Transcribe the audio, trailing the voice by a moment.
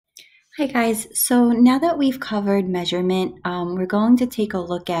Hi guys, so now that we've covered measurement, we're going to take a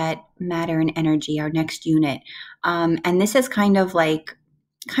look at matter and energy, our next unit. And this is kind of on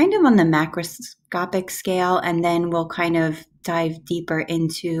the macroscopic scale, and then we'll kind of dive deeper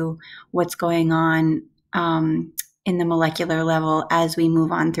into what's going on in the molecular level as we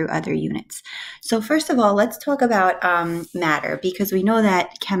move on through other units. So first of all, let's talk about matter, because we know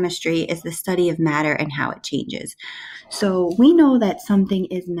that chemistry is the study of matter and how it changes. So we know that something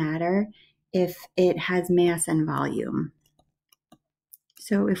is matter if it has mass and volume.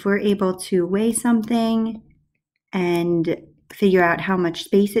 So if we're able to weigh something and figure out how much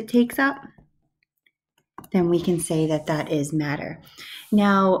space it takes up, then we can say that that is matter.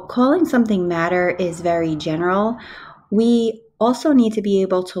 Now, calling something matter is very general. We also need to be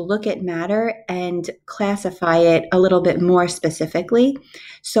able to look at matter and classify it a little bit more specifically.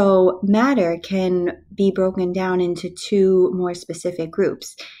 So, matter can be broken down into two more specific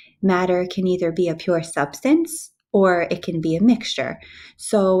groups. Matter can either be a pure substance or it can be a mixture.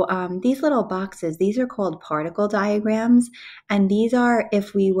 So, these little boxes, these are called particle diagrams. And these are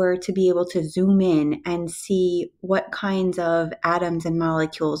if we were to be able to zoom in and see what kinds of atoms and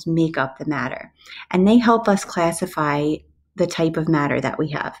molecules make up the matter. And they help us classify the type of matter that we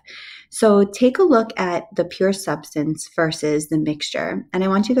have. So take a look at the pure substance versus the mixture. And I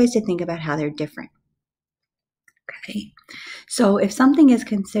want you guys to think about how they're different. Okay. So if something is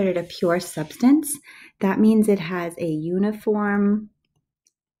considered a pure substance, that means it has a uniform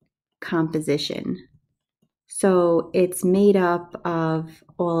composition. So it's made up of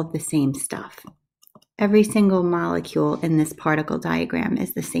all of the same stuff. Every single molecule in this particle diagram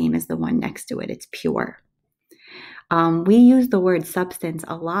is the same as the one next to it. It's pure. We use the word substance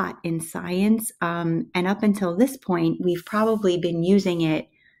a lot in science, and up until this point, we've probably been using it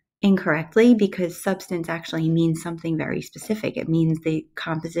incorrectly because substance actually means something very specific. It means the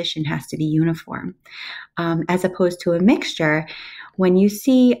composition has to be uniform. As opposed to a mixture, when you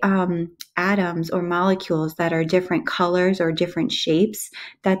see atoms or molecules that are different colors or different shapes,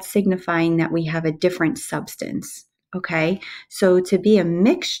 that's signifying that we have a different substance. Okay, so to be a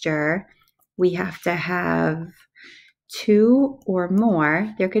mixture, we have to have two or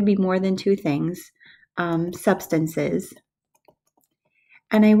more, there could be more than two things, substances.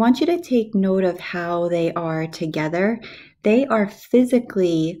 And I want you to take note of how they are together. They are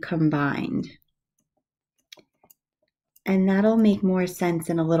physically combined. And that'll make more sense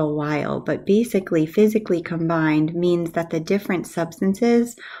in a little while. But basically, physically combined means that the different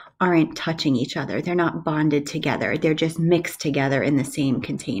substances aren't touching each other. They're not bonded together. They're just mixed together in the same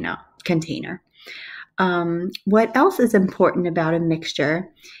container. What else is important about a mixture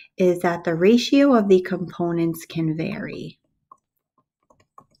is that the ratio of the components can vary.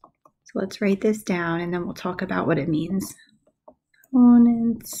 So let's write this down and then we'll talk about what it means.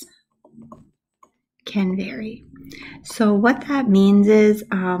 Components can vary. So what that means is,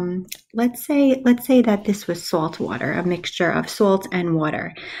 let's say that this was salt water, a mixture of salt and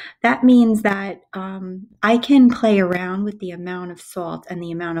water. That means that I can play around with the amount of salt and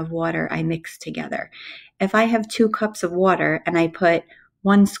the amount of water I mix together. If I have 2 cups of water and I put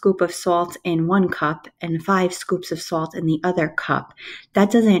 1 scoop of salt in one cup and 5 scoops of salt in the other cup,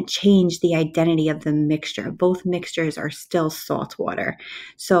 that doesn't change the identity of the mixture. Both mixtures are still salt water.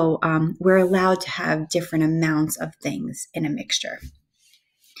 So we're allowed to have different amounts of things in a mixture.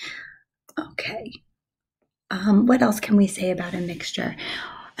 Okay. What else can we say about a mixture?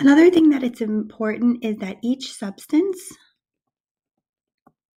 Another thing that it's important is that each substance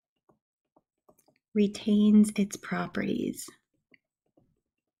retains its properties.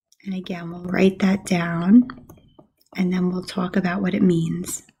 And again, we'll write that down and then we'll talk about what it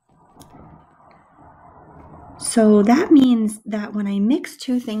means. So that means that when I mix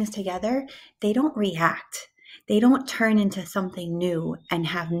two things together, they don't react. They don't turn into something new and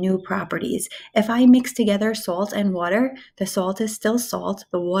have new properties. If I mix together salt and water, the salt is still salt,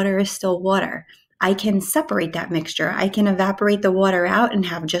 the water is still water. I can separate that mixture. I can evaporate the water out and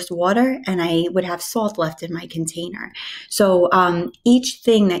have just water, and I would have salt left in my container. So each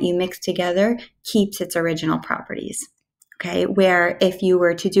thing that you mix together keeps its original properties. Okay, where if you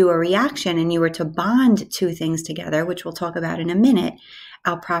were to do a reaction and you were to bond two things together, which we'll talk about in a minute,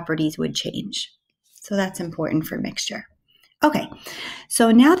 our properties would change. So that's important for mixture. Okay,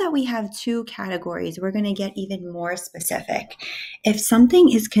 so now that we have two categories, we're going to get even more specific. If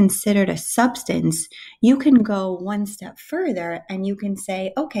something is considered a substance, you can go one step further and you can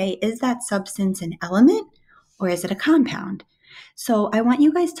say, okay, is that substance an element or is it a compound? So I want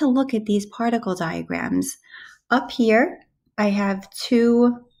you guys to look at these particle diagrams. Up here, I have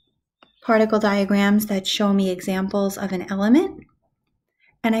two particle diagrams that show me examples of an element.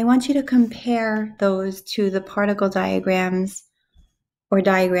 And I want you to compare those to the particle diagrams or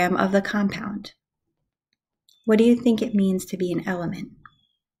diagram of the compound. What do you think it means to be an element?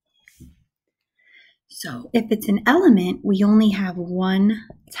 So if it's an element, we only have one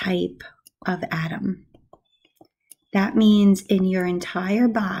type of atom. That means in your entire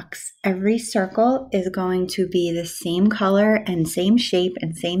box, every circle is going to be the same color and same shape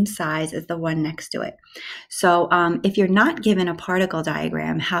and same size as the one next to it. So if you're not given a particle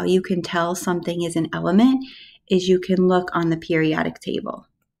diagram, how you can tell something is an element is you can look on the periodic table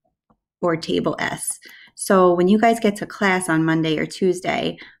or table S. So when you guys get to class on Monday or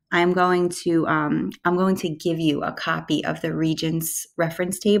Tuesday, I'm going to give you a copy of the Regents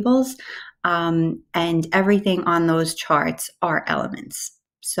reference tables, and everything on those charts are elements.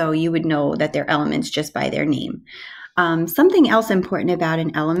 So you would know that they're elements just by their name. Something else important about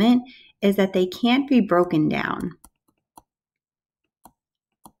an element is that they can't be broken down.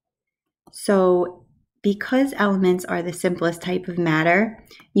 So because elements are the simplest type of matter,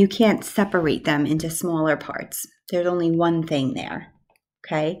 you can't separate them into smaller parts. There's only one thing there.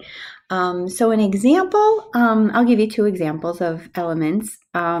 Okay, so an example, I'll give you two examples of elements.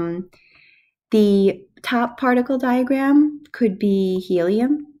 The top particle diagram could be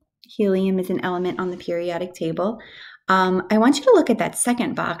helium. Helium is an element on the periodic table. I want you to look at that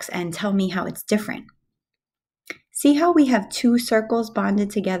second box and tell me how it's different. See how we have two circles bonded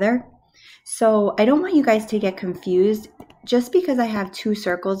together? So I don't want you guys to get confused. Just because I have two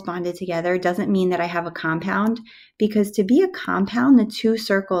circles bonded together doesn't mean that I have a compound, because to be a compound, the two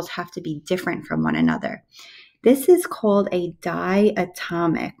circles have to be different from one another. This is called a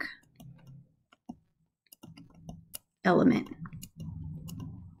diatomic element.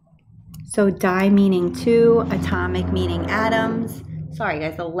 So di meaning two, atomic meaning atoms. Sorry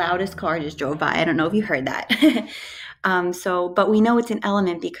guys, the loudest car just drove by. I don't know if you heard that. But we know it's an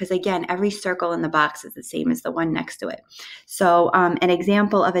element because, again, every circle in the box is the same as the one next to it. So an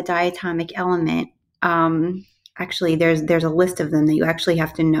example of a diatomic element, actually, there's a list of them that you actually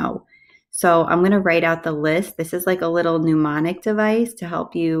have to know. So I'm going to write out the list. This is like a little mnemonic device to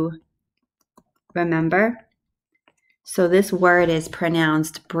help you remember. So this word is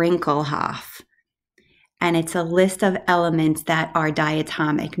pronounced Brinkelhoff. And it's a list of elements that are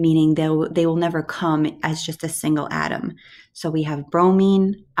diatomic, meaning they will never come as just a single atom. So we have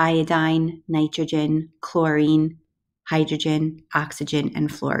bromine, iodine, nitrogen, chlorine, hydrogen, oxygen,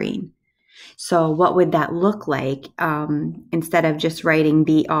 and fluorine. So what would that look like? Instead of just writing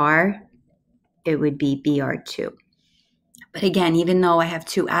Br, it would be Br2. But again, even though I have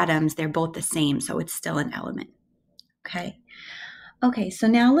two atoms, they're both the same, so it's still an element. Okay, so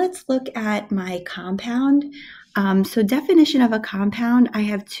now let's look at my compound. So definition of a compound, I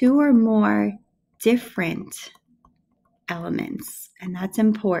have two or more different elements, and that's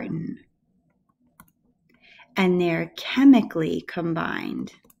important. And they're chemically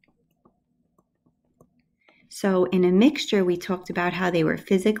combined. So in a mixture, we talked about how they were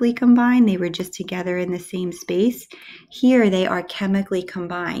physically combined. They were just together in the same space. Here, they are chemically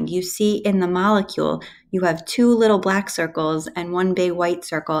combined. You see in the molecule, you have two little black circles and one big white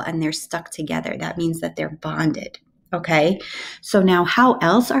circle, and they're stuck together. That means that they're bonded. Okay? So now how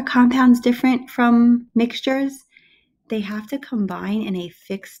else are compounds different from mixtures? They have to combine in a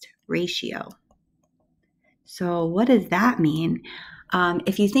fixed ratio. So what does that mean?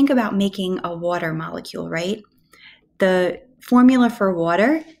 If you think about making a water molecule, right? The formula for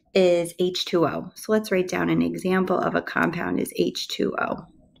water is H2O. So let's write down an example of a compound is H2O.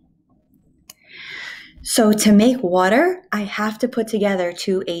 So to make water, I have to put together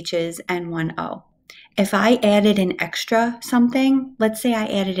two H's and one O. If I added an extra something, let's say I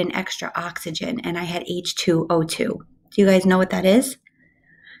added an extra oxygen and I had H2O2. Do you guys know what that is?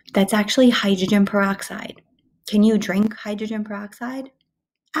 That's actually hydrogen peroxide. Can you drink hydrogen peroxide?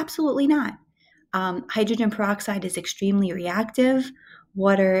 Absolutely not. Hydrogen peroxide is extremely reactive.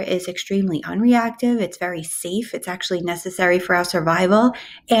 Water is extremely unreactive. It's very safe. It's actually necessary for our survival.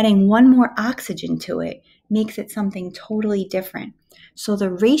 Adding one more oxygen to it makes it something totally different. So the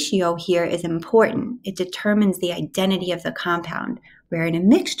ratio here is important. It determines the identity of the compound, where in a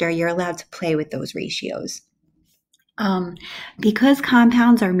mixture, you're allowed to play with those ratios. Because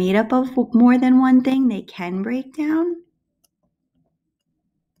compounds are made up of more than one thing, they can break down,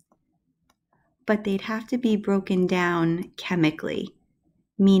 but they'd have to be broken down chemically,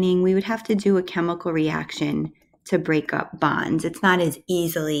 meaning we would have to do a chemical reaction to break up bonds. It's not as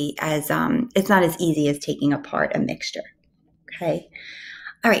easy as taking apart a mixture. Okay.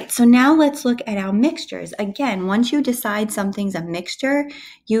 All right, so now let's look at our mixtures. Again, once you decide something's a mixture,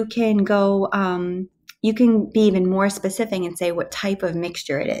 you can go you can be even more specific and say what type of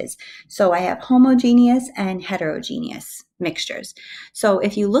mixture it is. So I have homogeneous and heterogeneous mixtures. So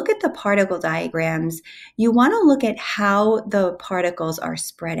if you look at the particle diagrams, you want to look at how the particles are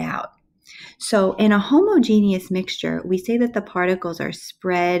spread out. So in a homogeneous mixture, we say that the particles are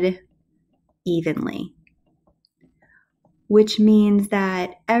spread evenly, which means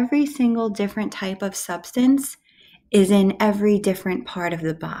that every single different type of substance is in every different part of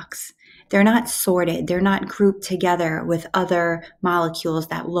the box. They're not sorted. They're not grouped together with other molecules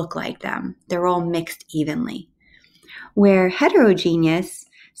that look like them. They're all mixed evenly. Where heterogeneous,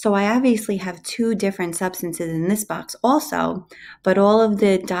 so I obviously have two different substances in this box also, but all of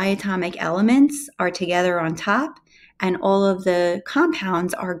the diatomic elements are together on top and all of the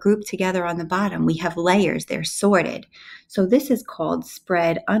compounds are grouped together on the bottom. We have layers, they're sorted. So this is called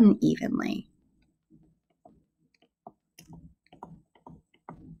spread unevenly.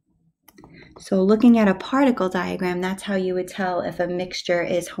 So looking at a particle diagram, that's how you would tell if a mixture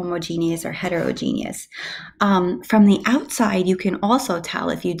is homogeneous or heterogeneous. From the outside, you can also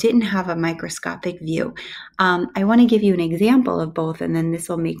tell if you didn't have a microscopic view. I want to give you an example of both, and then this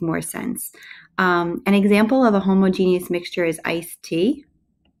will make more sense. An example of a homogeneous mixture is iced tea.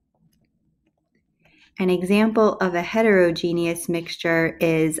 An example of a heterogeneous mixture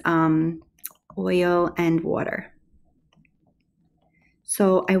is oil and water.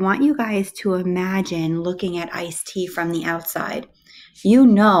 So I want you guys to imagine looking at iced tea from the outside. You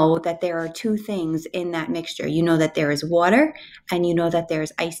know that there are two things in that mixture. You know that there is water and you know that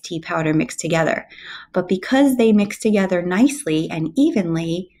there's iced tea powder mixed together. But because they mix together nicely and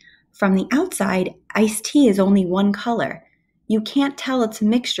evenly, from the outside, iced tea is only one color. You can't tell it's a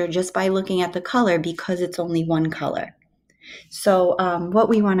mixture just by looking at the color because it's only one color. So what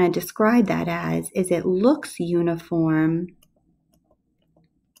we want to describe that as is it looks uniform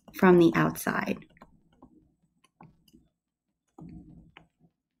from the outside.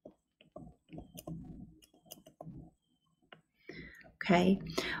 Okay,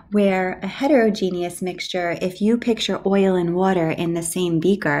 where a heterogeneous mixture, if you picture oil and water in the same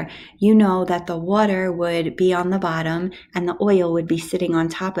beaker, you know that the water would be on the bottom and the oil would be sitting on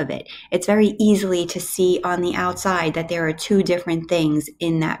top of it. It's very easily to see on the outside that there are two different things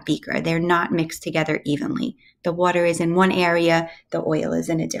in that beaker. They're not mixed together evenly. The water is in one area, the oil is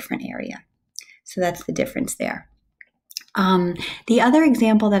in a different area. So that's the difference there. The other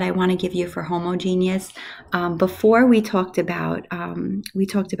example that I want to give you for homogeneous, before we talked about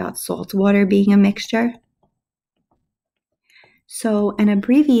salt water being a mixture. So an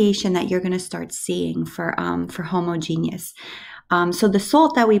abbreviation that you're going to start seeing for homogeneous. So the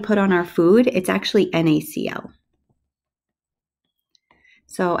salt that we put on our food, it's actually NaCl.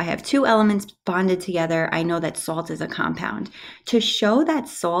 So I have two elements bonded together. I know that salt is a compound. To show that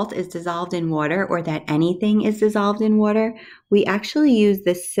salt is dissolved in water or that anything is dissolved in water, we actually use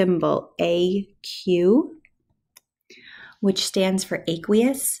this symbol AQ, which stands for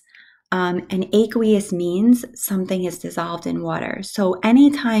aqueous. And aqueous means something is dissolved in water. So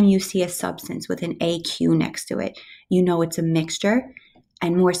anytime you see a substance with an AQ next to it, you know it's a mixture.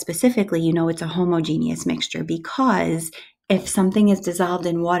 And more specifically, you know it's a homogeneous mixture because if something is dissolved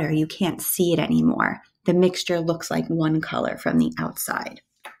in water, you can't see it anymore. The mixture looks like one color from the outside.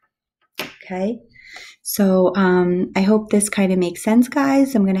 Okay, so I hope this kind of makes sense,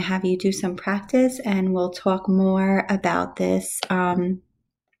 guys. I'm going to have you do some practice and we'll talk more about this in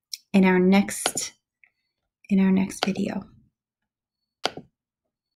our next video.